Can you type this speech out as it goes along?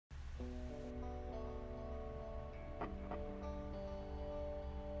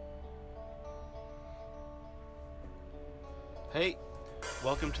Hey,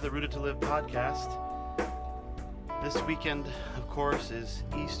 welcome to the Rooted to Live podcast. This weekend, of course, is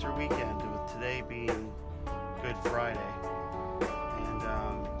Easter weekend, with today being Good Friday. And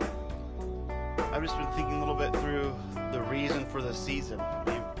I've just been thinking a little bit through the reason for the season.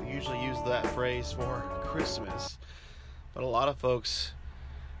 We usually use that phrase for Christmas, but a lot of folks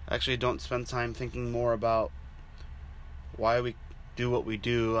actually don't spend time thinking more about why we do what we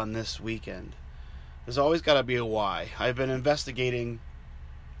do on this weekend. There's always got to be a why. I've been investigating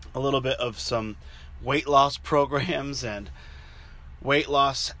a little bit of some weight loss programs and weight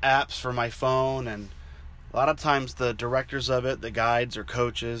loss apps for my phone, and a lot of times the directors of it, the guides or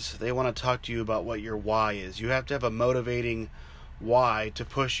coaches, they want to talk to you about what your why is. You have to have a motivating why to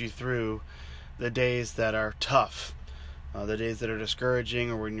push you through the days that are tough, the days that are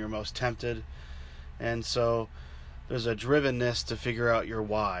discouraging or when you're most tempted. And so there's a drivenness to figure out your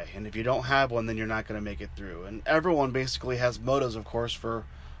why. And if you don't have one, then you're not going to make it through. And everyone basically has motives, of course, for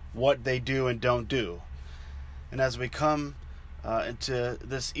what they do and don't do. And as we come into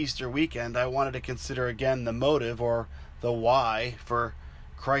this Easter weekend, I wanted to consider again the motive or the why for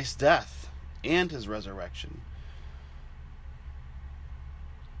Christ's death and his resurrection.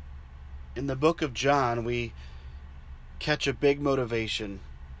 In the book of John, we catch a big motivation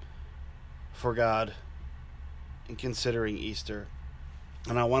for God in considering Easter.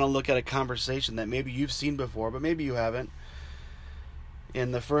 And I want to look at a conversation that maybe you've seen before, but maybe you haven't,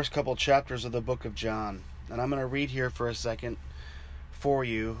 in the first couple chapters of the book of John. And I'm going to read here for a second for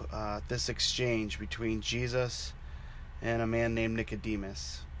you this exchange between Jesus and a man named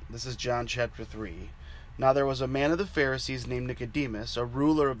Nicodemus. This is John chapter 3. Now there was a man of the Pharisees named Nicodemus, a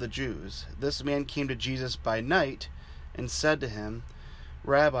ruler of the Jews. This man came to Jesus by night and said to him,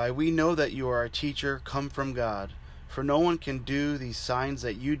 Rabbi, we know that you are a teacher come from God, for no one can do these signs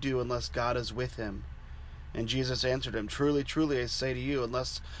that you do unless God is with him. And Jesus answered him, Truly, truly, I say to you,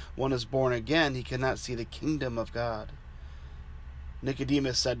 unless one is born again, he cannot see the kingdom of God.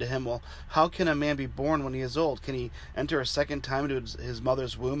 Nicodemus said to him, Well, how can a man be born when he is old? Can he enter a second time into his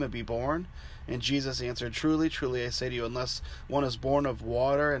mother's womb and be born? And Jesus answered, Truly, truly, I say to you, unless one is born of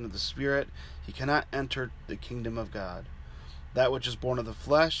water and of the Spirit, he cannot enter the kingdom of God. That which is born of the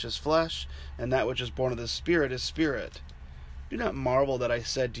flesh is flesh, and that which is born of the Spirit is spirit. Do not marvel that I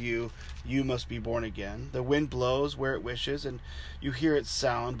said to you, You must be born again. The wind blows where it wishes, and you hear its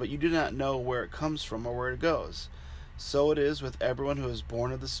sound, but you do not know where it comes from or where it goes. So it is with everyone who is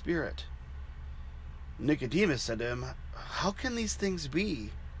born of the Spirit. Nicodemus said to him, How can these things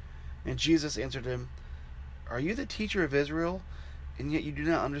be? And Jesus answered him, Are you the teacher of Israel, and yet you do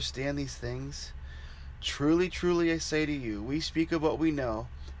not understand these things? Truly, truly, I say to you, we speak of what we know,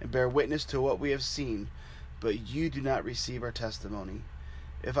 and bear witness to what we have seen, but you do not receive our testimony.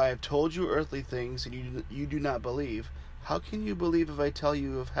 If I have told you earthly things, and you do not believe, how can you believe if I tell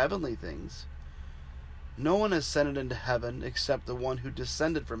you of heavenly things? No one has ascended into heaven, except the one who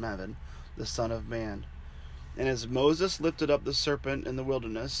descended from heaven, the Son of Man. And as Moses lifted up the serpent in the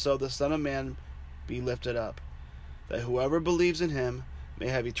wilderness, so the Son of Man be lifted up, that whoever believes in him may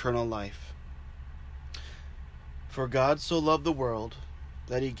have eternal life. For God so loved the world,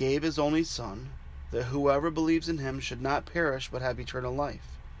 that he gave his only Son, that whoever believes in him should not perish but have eternal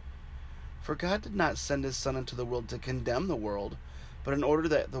life. For God did not send his Son into the world to condemn the world, but in order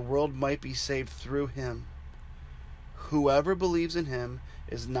that the world might be saved through him. Whoever believes in him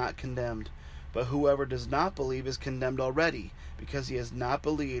is not condemned, but whoever does not believe is condemned already, because he has not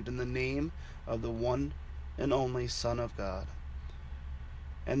believed in the name of the one and only Son of God.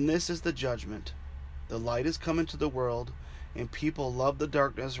 And this is the judgment. The light is come into the world, and people love the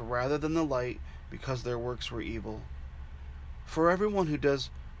darkness rather than the light, because their works were evil. For everyone who does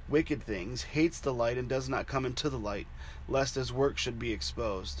wicked things hates the light and does not come into the light, lest his work should be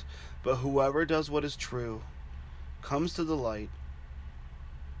exposed. But whoever does what is true comes to the light,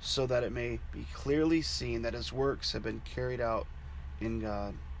 so that it may be clearly seen that his works have been carried out in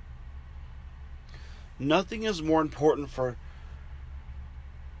God. Nothing is more important for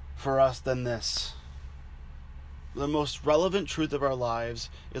us than this. The most relevant truth of our lives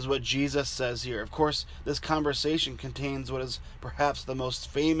is what Jesus says here. Of course, this conversation contains what is perhaps the most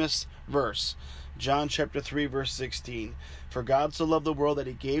famous verse. John chapter 3, verse 16. For God so loved the world that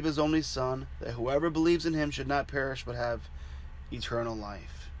he gave his only Son, that whoever believes in him should not perish but have eternal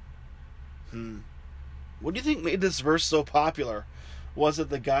life. What do you think made this verse so popular? Was it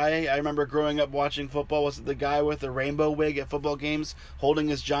the guy, I remember growing up watching football, was it the guy with the rainbow wig at football games holding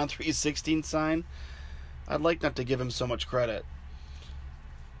his John 3:16 sign? I'd like not to give him so much credit.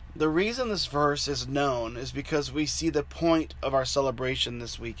 The reason this verse is known is because we see the point of our celebration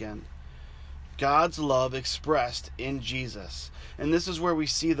this weekend. God's love expressed in Jesus. And this is where we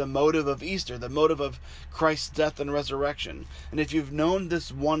see the motive of Easter, the motive of Christ's death and resurrection. And if you've known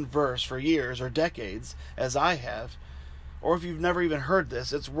this one verse for years or decades, as I have, or if you've never even heard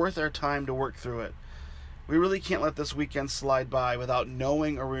this, it's worth our time to work through it. We really can't let this weekend slide by without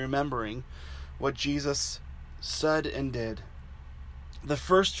knowing or remembering what Jesus said and did. The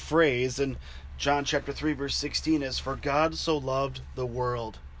first phrase in John chapter 3 verse 16 is, "For God so loved the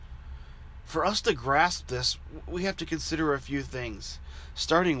world." For us to grasp this, we have to consider a few things,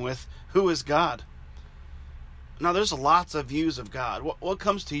 starting with, who is God? Now, there's lots of views of God. What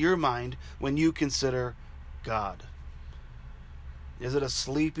comes to your mind when you consider God? Is it a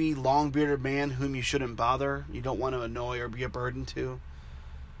sleepy, long-bearded man whom you shouldn't bother, you don't want to annoy or be a burden to?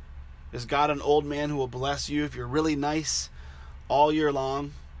 Is God an old man who will bless you if you're really nice all year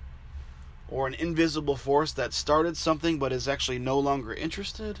long? Or an invisible force that started something but is actually no longer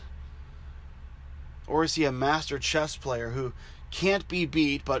interested? Or is he a master chess player who can't be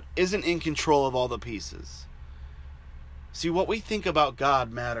beat but isn't in control of all the pieces? See, what we think about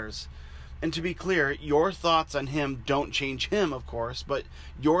God matters. And to be clear, your thoughts on him don't change him, of course, but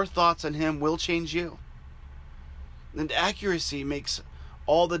your thoughts on him will change you. And accuracy makes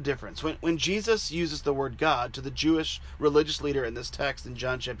all the difference. When Jesus uses the word God to the Jewish religious leader in this text in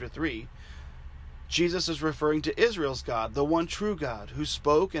John chapter 3, Jesus is referring to Israel's God, the one true God, who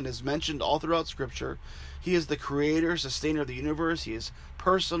spoke and is mentioned all throughout Scripture. He is the creator, sustainer of the universe. He is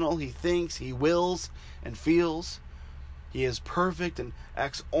personal. He thinks, he wills, and feels. He is perfect and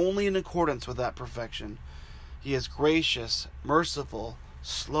acts only in accordance with that perfection. He is gracious, merciful,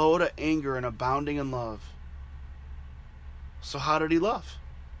 slow to anger, and abounding in love. So how did he love?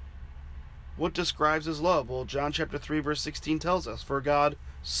 What describes his love? Well, John chapter 3 verse 16 tells us, "For God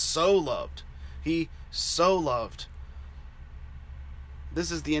so loved." He so loved.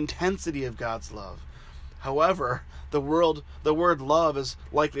 This is the intensity of God's love. However, the word love is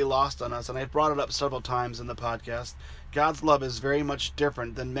likely lost on us, and I've brought it up several times in the podcast. God's love is very much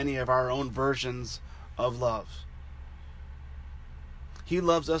different than many of our own versions of love. He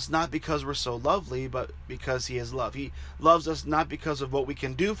loves us not because we're so lovely, but because he is love. He loves us not because of what we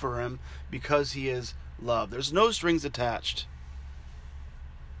can do for because he is love. There's no strings attached.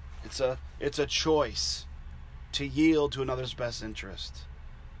 It's a choice to yield to another's best interest.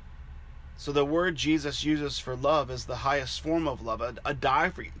 So the word Jesus uses for love is the highest form of love, a die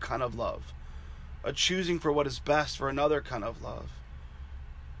for you kind of love, a choosing for what is best for another kind of love.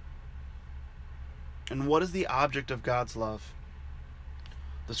 And what is the object of God's love?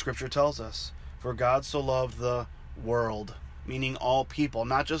 The Scripture tells us, "For God so loved the world," meaning all people,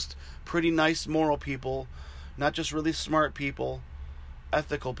 not just pretty nice moral people, not just really smart people,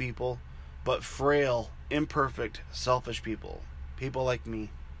 ethical people, but frail, imperfect, selfish people like me.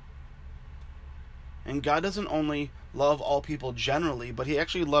 And God doesn't only love all people generally, but he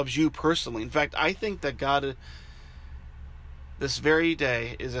actually loves you personally. In fact, I think that God, this very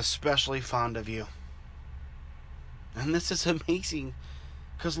day, is especially fond of you. And this is amazing,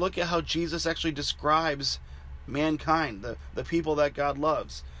 because look at how Jesus actually describes mankind, the people that God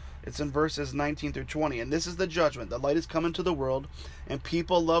loves. It's in verses 19 through 20. "And this is the judgment. The light is come into the world, and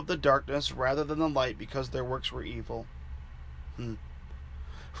people love the darkness rather than the light because their works were evil.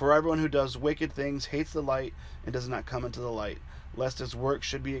 For everyone who does wicked things hates the light and does not come into the light, lest his work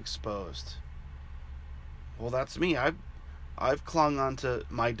should be exposed." Well, that's me. I've clung on to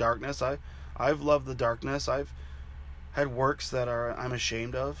my darkness. I've loved the darkness. I've had works that I'm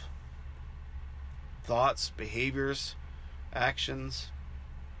ashamed of. Thoughts, behaviors, actions.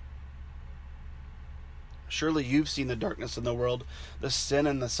 Surely you've seen the darkness in the world. The sin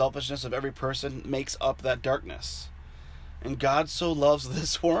and the selfishness of every person makes up that darkness. And God so loves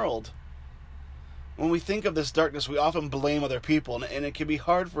this world. When we think of this darkness, we often blame other people, and it can be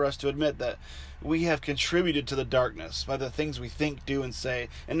hard for us to admit that we have contributed to the darkness by the things we think, do, and say,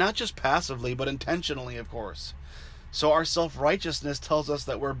 and not just passively, but intentionally, of course. So our self-righteousness tells us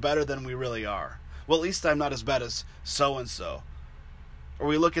that we're better than we really are. Well, at least I'm not as bad as so-and-so. Or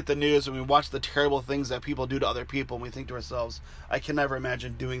we look at the news and we watch the terrible things that people do to other people, and we think to ourselves, I can never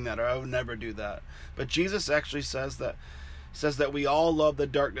imagine doing that, or I would never do that. But Jesus actually says that we all love the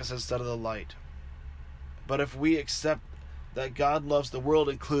darkness instead of the light. But if we accept that God loves the world,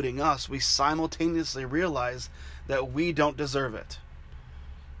 including us, we simultaneously realize that we don't deserve it.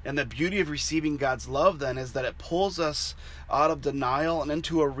 And the beauty of receiving God's love then is that it pulls us out of denial and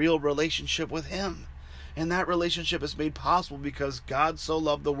into a real relationship with him. And that relationship is made possible because God so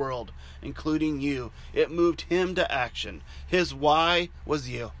loved the world, including you. It moved him to action. His why was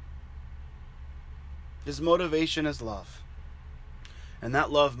you. His motivation is love. And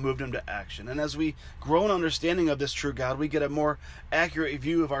that love moved him to action. And as we grow in understanding of this true God, we get a more accurate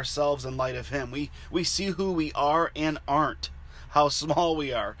view of ourselves in light of him. We see who we are and aren't, how small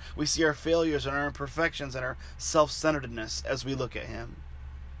we are. We see our failures and our imperfections and our self-centeredness as we look at him.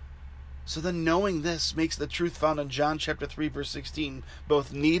 So then knowing this makes the truth found in John chapter 3, verse 16,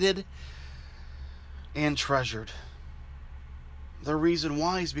 both needed and treasured. The reason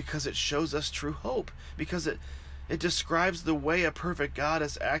why is because it shows us true hope. Because it describes the way a perfect God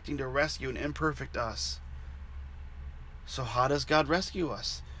is acting to rescue an imperfect us. So how does God rescue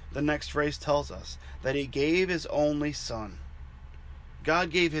us? The next phrase tells us that he gave his only Son.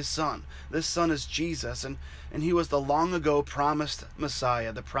 God gave his Son. This Son is Jesus, and he was the long ago promised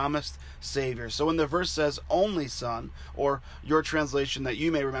Messiah, the promised Savior. So when the verse says only Son, or your translation that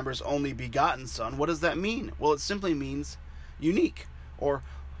you may remember is only begotten Son, what does that mean? Well, it simply means unique, or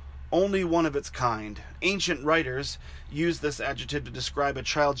only one of its kind. Ancient writers use this adjective to describe a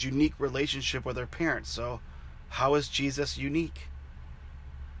child's unique relationship with their parents. So how is Jesus unique?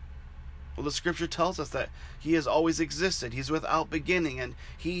 Well, the scripture tells us that he has always existed. He's without beginning, and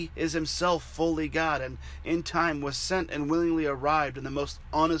he is himself fully God, and in time was sent and willingly arrived in the most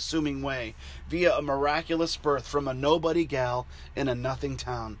unassuming way, via a miraculous birth from a nobody gal in a nothing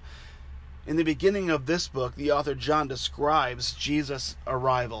town. In the beginning of this book, the author John describes Jesus'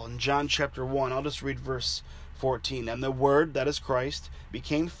 arrival. In John chapter 1, I'll just read verse 14. And the Word, that is Christ,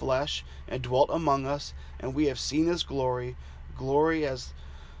 became flesh and dwelt among us, and we have seen his glory, glory as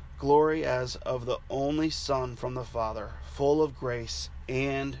of the only Son from the Father, full of grace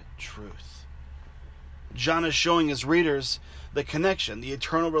and truth. John is showing his readers the connection, the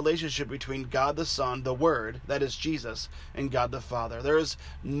eternal relationship between God the Son, the Word, that is Jesus, and God the Father. There is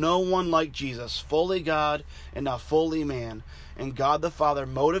no one like Jesus, fully God and now fully man. And God the Father,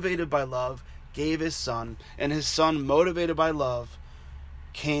 motivated by love, gave his Son, and his Son, motivated by love,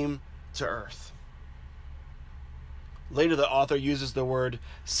 came to earth. Later, the author uses the word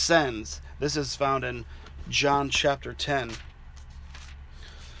sends. This is found in John chapter 10.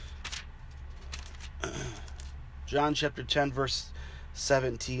 John chapter 10, verse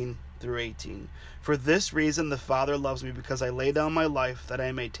 17 through 18. For this reason the Father loves me, because I lay down my life that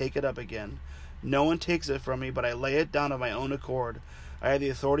I may take it up again. No one takes it from me, but I lay it down of my own accord. I have the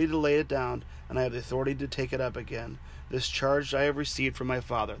authority to lay it down, and I have the authority to take it up again. This charge I have received from my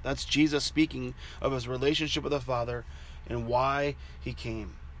Father. That's Jesus speaking of his relationship with the Father and why he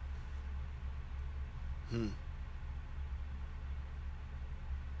came.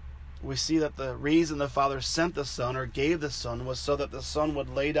 We see that the reason the Father sent the Son, or gave the Son, was so that the Son would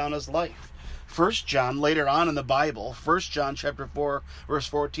lay down his life. 1 John, later on in the Bible, 1 John chapter 4, verse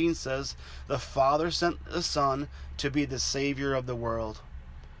 14 says, the Father sent the Son to be the Savior of the world.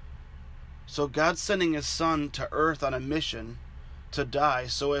 So God's sending his Son to earth on a mission to die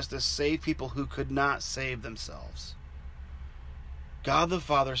so as to save people who could not save themselves. God the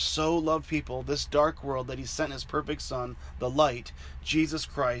Father so loved people, this dark world, that he sent his perfect Son, the light, Jesus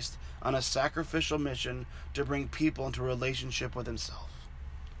Christ, on a sacrificial mission to bring people into a relationship with himself.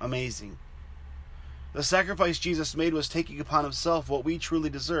 Amazing. The sacrifice Jesus made was taking upon himself what we truly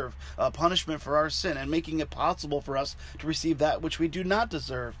deserve, a punishment for our sin, and making it possible for us to receive that which we do not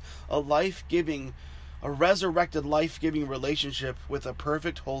deserve, a resurrected life-giving relationship with a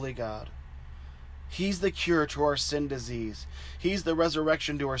perfect holy God. He's the cure to our sin disease. He's the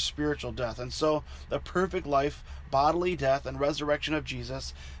resurrection to our spiritual death. And so the perfect life, bodily death, and resurrection of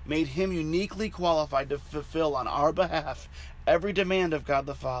Jesus made him uniquely qualified to fulfill on our behalf every demand of God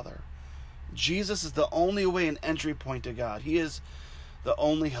the Father. Jesus is the only way and entry point to God. He is the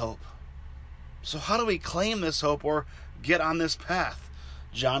only hope. So how do we claim this hope or get on this path?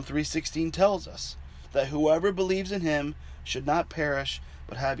 John 3:16 tells us that whoever believes in him should not perish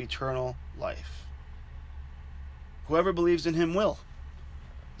but have eternal life. Whoever believes in him will.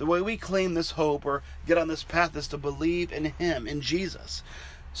 The way we claim this hope or get on this path is to believe in him, in Jesus.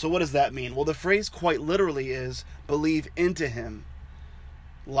 So what does that mean? Well, the phrase quite literally is believe into him.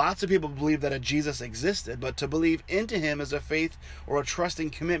 Lots of people believe that a Jesus existed, but to believe into him is a faith or a trusting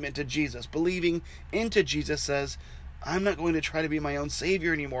commitment to Jesus. Believing into Jesus says, I'm not going to try to be my own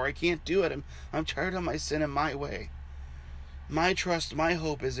Savior anymore. I can't do it. I'm tired of my sin and my way. My trust, my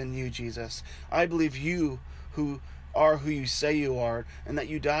hope is in you, Jesus. I believe you who are who you say you are, and that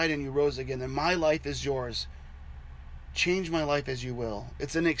you died and you rose again, and my life is yours. Change my life as you will.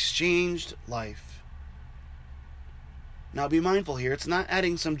 It's an exchanged life. Now be mindful here, it's not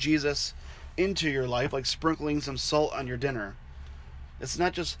adding some Jesus into your life like sprinkling some salt on your dinner. It's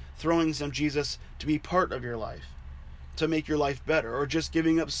not just throwing some Jesus to be part of your life, to make your life better, or just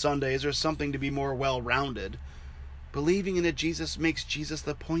giving up Sundays or something to be more well-rounded. Believing into Jesus makes Jesus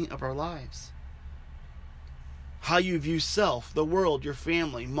the point of our lives. How you view self, the world, your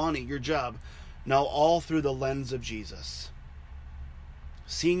family, money, your job, now all through the lens of Jesus.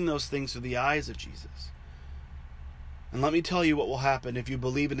 Seeing those things through the eyes of Jesus. And let me tell you what will happen if you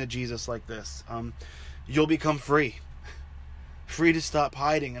believe into Jesus like this. You'll become free. Free to stop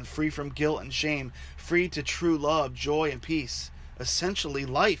hiding and free from guilt and shame. Free to true love, joy, and peace. Essentially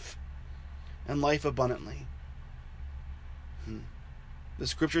life. And life abundantly. The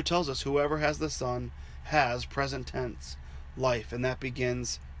scripture tells us whoever has the Son has, present tense, life. And that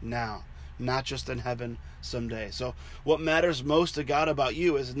begins now. Not just in heaven someday. So what matters most to God about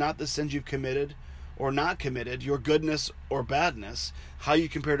you is not the sins you've committed or not committed, your goodness or badness, how you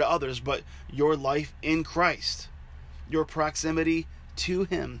compare to others, but your life in Christ, your proximity to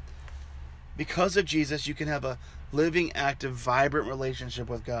Him. Because of Jesus, you can have a living, active, vibrant relationship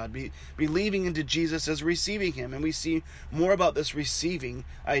with God. Believing into Jesus as receiving Him. And we see more about this receiving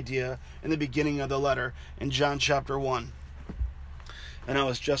idea in the beginning of the letter in John chapter 1. And I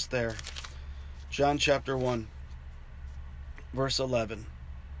was just there. John chapter 1, verse 11.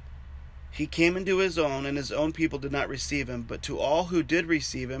 He came into His own, and His own people did not receive Him. But to all who did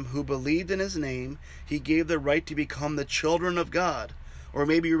receive Him, who believed in His name, He gave the right to become the children of God. Or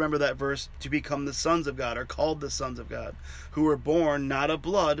maybe you remember that verse, to become the sons of God, or called the sons of God, who were born not of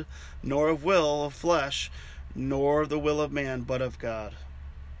blood, nor of will of flesh, nor of the will of man, but of God.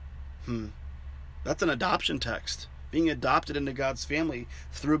 That's an adoption text. Being adopted into God's family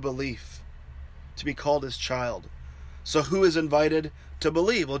through belief. To be called His child. So who is invited to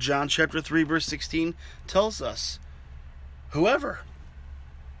believe? Well, John chapter 3 verse 16 tells us, whoever.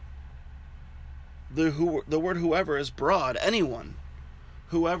 The word whoever is broad, anyone.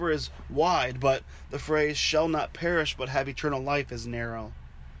 Whoever is wide, but the phrase shall not perish but have eternal life is narrow.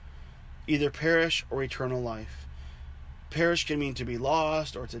 Either perish or eternal life. Perish can mean to be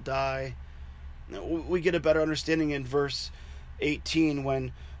lost or to die. We get a better understanding in verse 18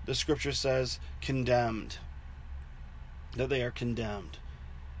 when the scripture says condemned. That they are condemned.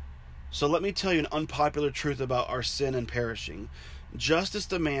 So let me tell you an unpopular truth about our sin and perishing. Justice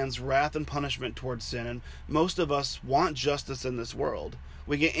demands wrath and punishment towards sin, and most of us want justice in this world.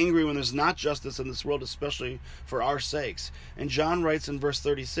 We get angry when there's not justice in this world, especially for our sakes. And John writes in verse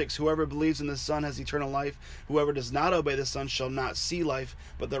 36, whoever believes in the Son has eternal life. Whoever does not obey the Son shall not see life,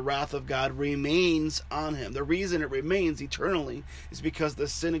 but the wrath of God remains on him. The reason it remains eternally is because the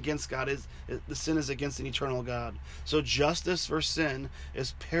sin against God is against an eternal God. So justice for sin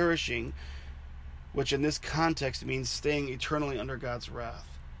is perishing, which in this context means staying eternally under God's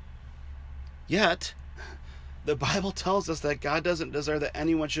wrath. Yet, the Bible tells us that God doesn't desire that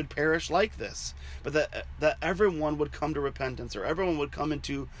anyone should perish like this, but that everyone would come to repentance, or everyone would come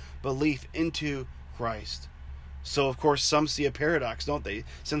into belief into Christ. So, of course, some see a paradox, don't they?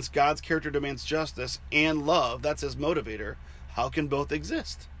 Since God's character demands justice and love, that's His motivator, how can both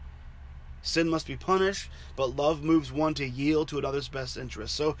exist? Sin must be punished, but love moves one to yield to another's best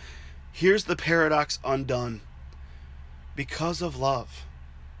interest. So, here's the paradox undone. Because of love,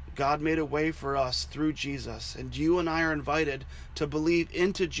 God made a way for us through Jesus, and you and I are invited to believe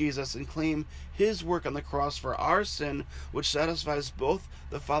into Jesus and claim His work on the cross for our sin, which satisfies both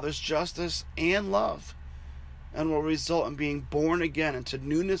the Father's justice and love, and will result in being born again into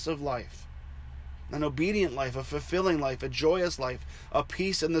newness of life, an obedient life, a fulfilling life, a joyous life, a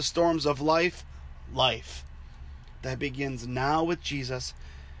peace in the storms of life that begins now with Jesus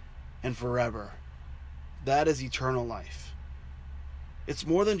and forever. That is eternal life. It's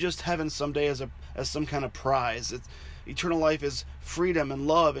more than just heaven someday as some kind of prize. Eternal life is freedom and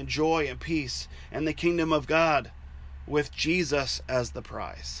love and joy and peace and the kingdom of God with Jesus as the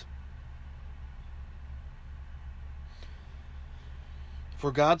prize.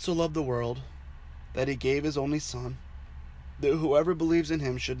 For God so loved the world that He gave His only Son, that whoever believes in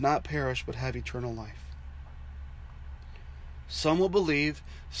Him should not perish but have eternal life. Some will believe,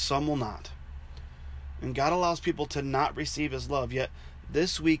 some will not. And God allows people to not receive His love, yet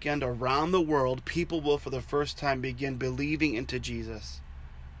this weekend around the world, people will for the first time begin believing into Jesus.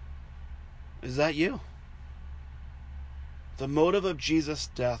 Is that you? The motive of Jesus'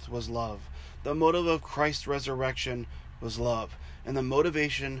 death was love. The motive of Christ's resurrection was love. And the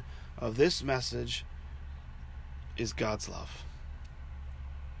motivation of this message is God's love.